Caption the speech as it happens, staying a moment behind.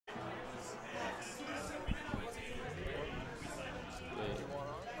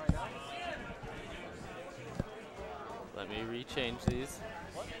change these.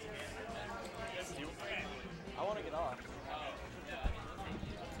 I want to get off.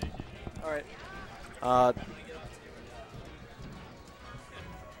 All right.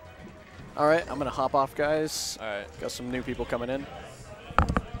 All right, I'm going to hop off, guys. All right. Got some new people coming in. Do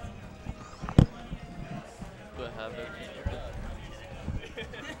I have it?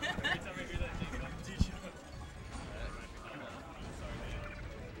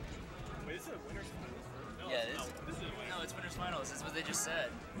 Yeah, it is. No, it's winners finals. That's what they just said.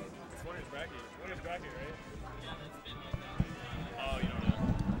 It's winners bracket. Winners bracket, right? Oh, you don't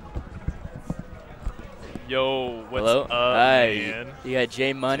know. Yo, what's Hello? up, Hi. man? You got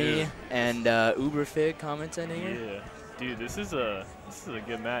Jay Money Dude. and Uberfig commenting here. Yeah, dude, this is a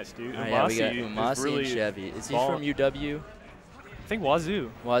good match, dude. Oh, yeah, we got Umasi Umasi is really and Chevy. Is he ball- from UW? I think Wazoo.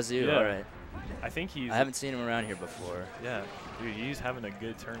 Wazoo, Yeah. all right. I think he's. I haven't seen him around here before. Yeah, dude, he's having a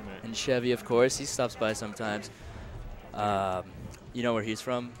good tournament. And Chevy, of course, he stops by sometimes. You know where he's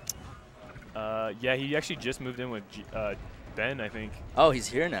from? Yeah, he actually just moved in with Ben, I think. Oh, he's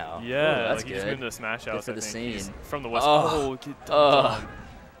here now. Yeah, oh, that's like he good. just moved to the Smash House. for I the think. He's scene. from the West. Oh. Get done.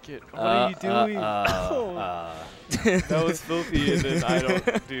 Get. What are you doing? That was filthy, and then I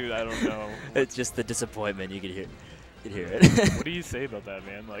don't know. It's just the disappointment. You could hear it. What do you say about that,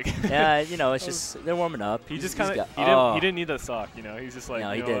 man? Like. Yeah, you know, it's just they're warming up. He just He's kind of got- he didn't need that sock, you know. He's just like,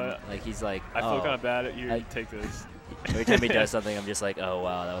 no, he you know didn't. what? Like he's like, I feel kind of bad at you. I- Take this. Every time he does something, I'm just like, oh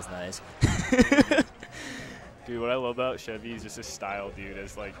wow, that was nice. Dude, what I love about Chevy is just his style, dude.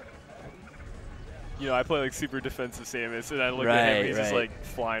 It's like, you know, I play like super defensive Samus, and I look at him, he's just Right. like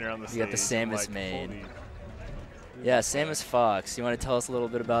flying around the stage. You got the I'm Samus like, main. holy- Yeah, Samus Fox. You want to tell us a little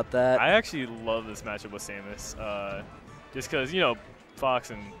bit about that? I actually love this matchup with Samus, just because, you know, Fox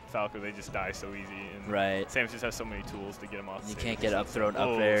and Falco, they just die so easy. And Right. Samus just has so many tools to get him off the You stage. can't get up thrown up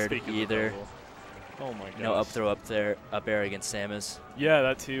Oh, aired speaking of either. double. Oh my god. No up throw up there, up air against Samus. Yeah,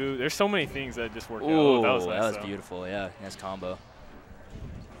 that too. There's so many things that just work Ooh, out. That was nice, though. beautiful. Yeah, nice combo.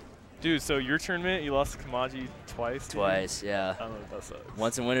 Dude, so your tournament, you lost to Kamaji twice? Dude? Twice, yeah. I don't know if that sucks.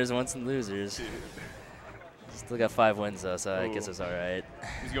 Once in winners, once in losers. Dude. Still got 5 wins though, so I guess Ooh. it's all right.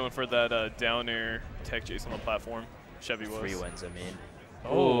 He's going for that down air tech chase on the platform. Chevy was. 3 wins, I mean. Oh,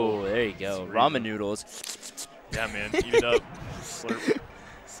 Oh, there you go. sweet. Ramen noodles. Yeah, man. Eat it up. Slurp.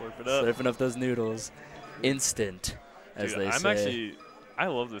 Slurp it up. Slurping up those noodles. Instant, as Dude, they I'm say. actually, I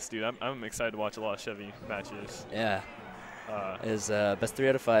love this dude. I'm excited to watch a lot of Chevy matches. Yeah. Is best 3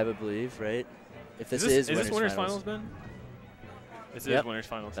 out of 5, I believe, right? If this is winners finals, Ben? This Yep. is winners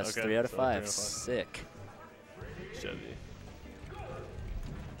finals. That's okay. 3 out of so 5. 3 Sick. Chevy.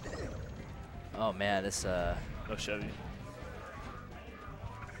 Oh man, this No Chevy.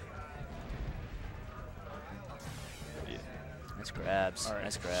 Yeah. nice grabs. All right.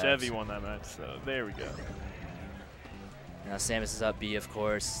 Nice grabs. Chevy won that match, so there we go. Now Samus is up B, of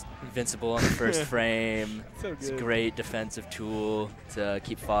course. Invincible on the first frame. So It's a good. great defensive tool to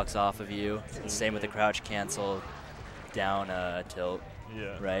keep Fox off of you. Same with the crouch cancel down tilt,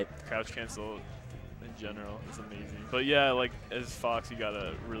 Yeah. right? Crouch cancel in general is amazing. But yeah, like as Fox, you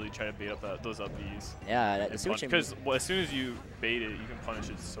gotta really try to bait up those up Bs. Yeah, I see what you mean. Because as soon as you bait it, you can punish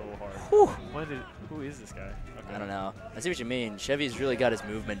it so hard. Whew. Who is this guy? Okay. I don't know. I see what you mean. Chevy's really got his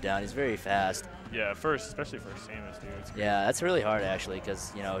movement down. He's very fast. Yeah, especially for Samus, dude. It's great. Yeah, that's really hard actually,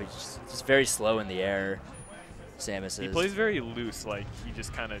 because you know he's just very slow in the air. Samus He is. plays very loose, like he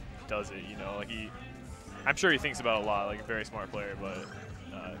just kind of does it, you know. Like I'm sure he thinks about it a lot, like a very smart player, but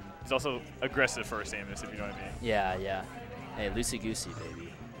he's also aggressive for a Samus, if you know what I mean. Yeah, yeah. Hey, loosey goosey,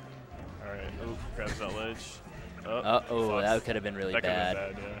 baby. All right, oh, grabs that ledge. Oh, Fox. that could have been really That could've bad.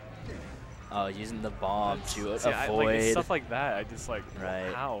 been bad, yeah. Oh, using the bomb to See, like, avoid. it's stuff like that. I just like,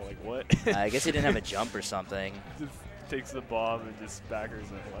 Right. how? Like what? I guess he didn't have a jump or something. Just takes the bomb and just backers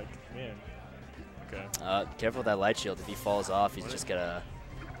it. Like, man. Okay. Careful with that light shield. If he falls off, he's What? just gonna.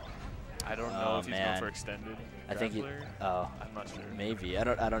 I don't know Oh, if he's man. going for extended. I think he. grappler. Oh, I'm not sure. maybe. I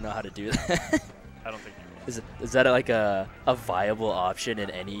don't know how to do that. I don't think he will. Is that like a viable option in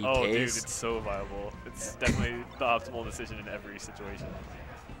any Oh, dude, case? it's so viable. It's definitely the optimal decision in every situation.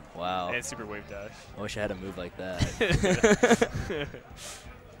 Wow. And super wave dash. I wish I had a move like that.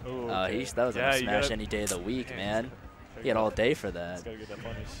 Oh, That was yeah, a you smash gotta- any day of the week, Man, man. He had all day for that. He's got to get that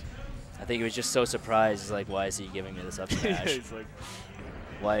punish. I think he was just so surprised. He's like, why is he giving me this up Yeah, smash? he's like,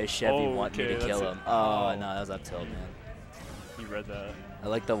 Why is Chevy Oh, want me okay, to that's kill it. him? Oh, Oh. no, that was up tilt, man. he read that. I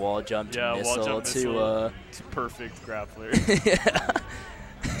like the wall jump to Yeah, missile wall jump to missile. It's perfect grappler.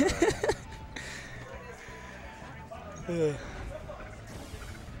 yeah.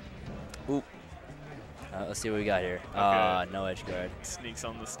 Oop. Let's see what we got here. Okay. No edge guard. Sneaks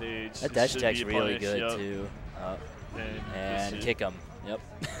on the stage. That This dash should attack's be a really punish, good yup. too. And kick him. Yep.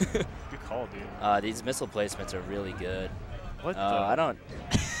 Good call, dude. These missile placements are really good. What the?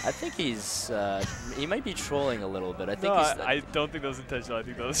 I think he might be trolling a little bit. I think I don't think that was intentional. I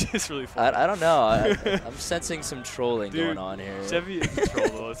think that was just really fun. I don't know. I'm sensing some trolling going on here. Chevy is a troll,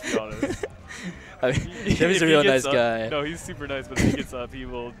 though, let's be honest. I mean, Chevy's a real nice guy. No, he's super nice, but if he gets up, he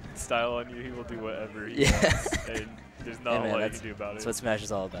will style on you. He will do whatever he wants. And there's not a lot you can do about it. That's what Smash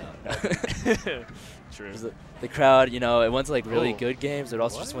is all about. True. The crowd, it wants like really good games. It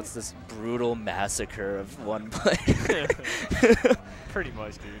also just wants this brutal massacre of one player. Pretty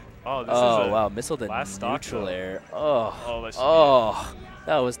much, dude. Oh, this is wow, missile to neutral air. Oh,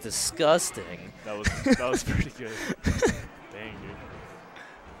 that was disgusting. That was pretty good. Dang, dude.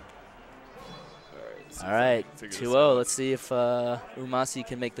 All right, 2-0. Let's see if Umasi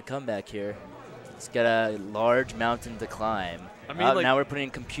can make the comeback here. He's got a large mountain to climb. I mean, now we're putting in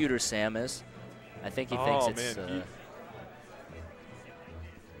computer Samus. I think he thinks it's.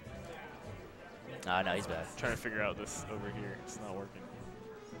 No, he's back. Trying to figure out this over here. It's not working.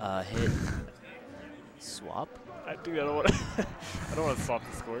 Hit. Swap. Dude, I don't want to. I don't want to swap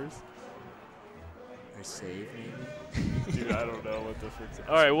the scores. Or save maybe. Dude, I don't know what the frick's.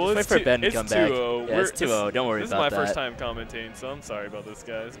 All right, well wait for Ben to come back. 2-0. Yeah, it's 2-0. Don't worry about that. This is my first time commentating, so I'm sorry about this,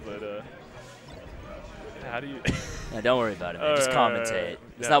 guys. But how do you? No, don't worry about it, man. Just commentate.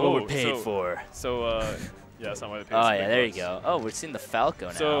 It's not what we're paid for. So yeah, that's not why they paid. Oh yeah, there you go. Oh, we're seeing the Falco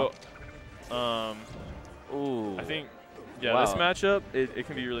now. So ooh. I think. Yeah, this matchup it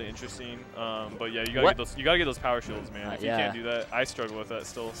can be really interesting. But yeah, you gotta get those power shields, man. If you can't do that, I struggle with that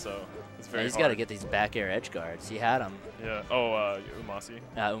still. So it's very. He's got to get these back air edge guards. He had them. Yeah. Oh, Umasi.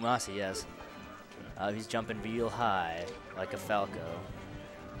 Umasi, yes. He's jumping real high like a Falco.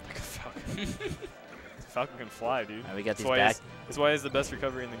 Like a Falcon. Falcon can fly, dude. We got these back. That's why he's the best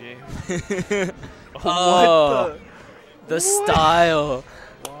recovery in the game. Oh, the style.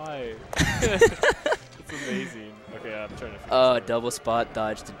 Why? It's amazing. Okay, I'm trying to figure Oh, double spot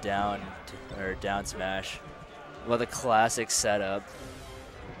dodge to down, or down smash. What a classic setup.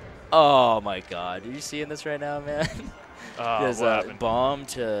 Oh my god. Are you seeing this right now, man? There's a bomb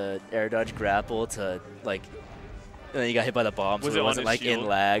to air dodge grapple to, like, and then you got hit by the bomb, so it wasn't like in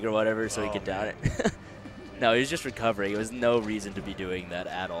lag or whatever, so he could down it. No, he was just recovering. It was no reason to be doing that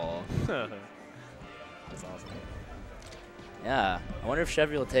at all. That's awesome. Yeah. I wonder if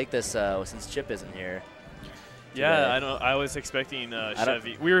Chevy will take this since Chip isn't here. Yeah, I know. I was expecting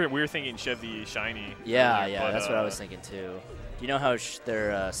Chevy. We were thinking Chevy shiny. Yeah, earlier, yeah, that's what I was thinking too. Do you know how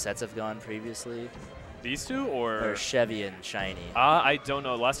their sets have gone previously? These two or Chevy and shiny? I don't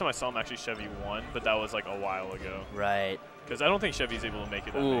know. Last time I saw them, actually Chevy won, but that was like a while ago. Right. Because I don't think Chevy's able to make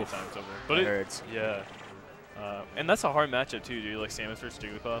it that many times over. But it hurts. Yeah. And that's a hard matchup too, dude. Like Samus versus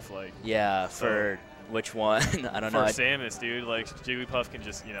Jigglypuff, like. Yeah. For which one? I don't know. For Samus, dude, like Jigglypuff can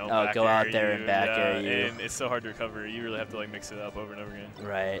just go out there and back air you. And it's so hard to recover. You really have to like mix it up over and over again.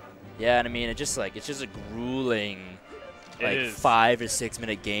 Right. Yeah, and I mean it's just a grueling, like 5 or 6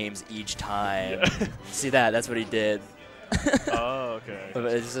 minute games each time. Yeah. See that? That's what he did. Oh, okay. But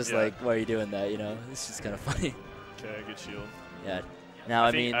it's just like, why are you doing that? It's just kind of funny. Okay, good shield. Yeah. Now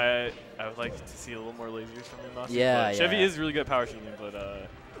I mean, I would like to see a little more lasers from him. Yeah, Chevy is really good at power shielding, but I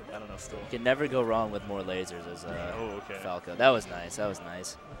don't know. Still, you can never go wrong with more lasers as Falco. That was nice. That was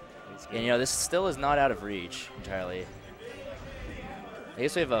nice. And this still is not out of reach entirely. I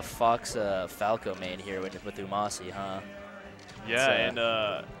guess we have a Fox Falco main here with Umasi, huh?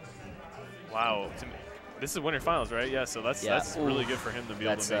 Yeah, wow. This is winter finals, right? Yeah, so that's really good for him to be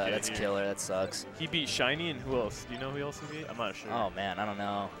able to make it. That's killer. That sucks. He beat Shiny, and who else? Do you know who else he beat? I'm not sure. Oh man, I don't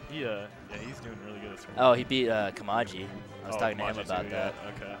know. He's doing really good. Oh, he beat Kamaji. I was talking to him about that.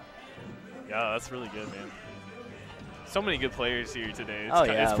 Okay. Yeah, that's really good, man. So many good players here today.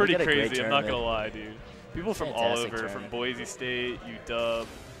 It's pretty crazy. I'm not gonna lie, dude. People from all over, from Boise State, UW.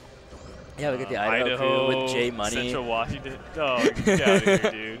 Yeah, we got the Idaho crew with J Money. Central Washington. Oh, get out of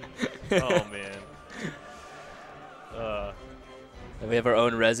here, dude. Oh man. And we have our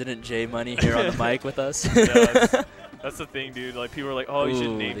own resident J Money here on the mic with us. Yeah, that's the thing, dude. Like people are like, "Oh, you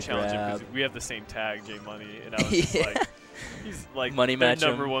should name challenge him because we have the same tag, J Money." And I was just like, "He's like Money their match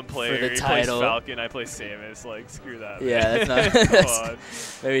 #1 player. For the he title. plays Falcon. I play Samus. Like screw that." Yeah, man. that's not. Come on.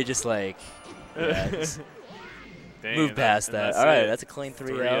 Maybe just like. Yeah, Dang, move past that. All right, that's a clean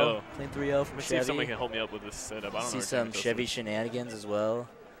 3-0. 3-0. Clean 3-0 from Let's Chevy. see if somebody can help me up with this setup. I don't know. See some Chevy shenanigans as well.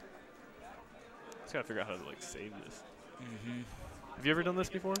 Just gotta figure out how to like save this. Have you ever done this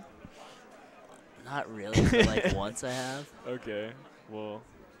before? Not really, but like once I have. Okay. Well,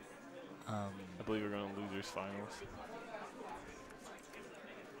 I I believe we're going to losers finals.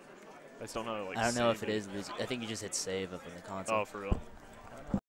 I just don't know. Like, I don't know if save it is losing. I think you just hit save up on the console. Oh, for real?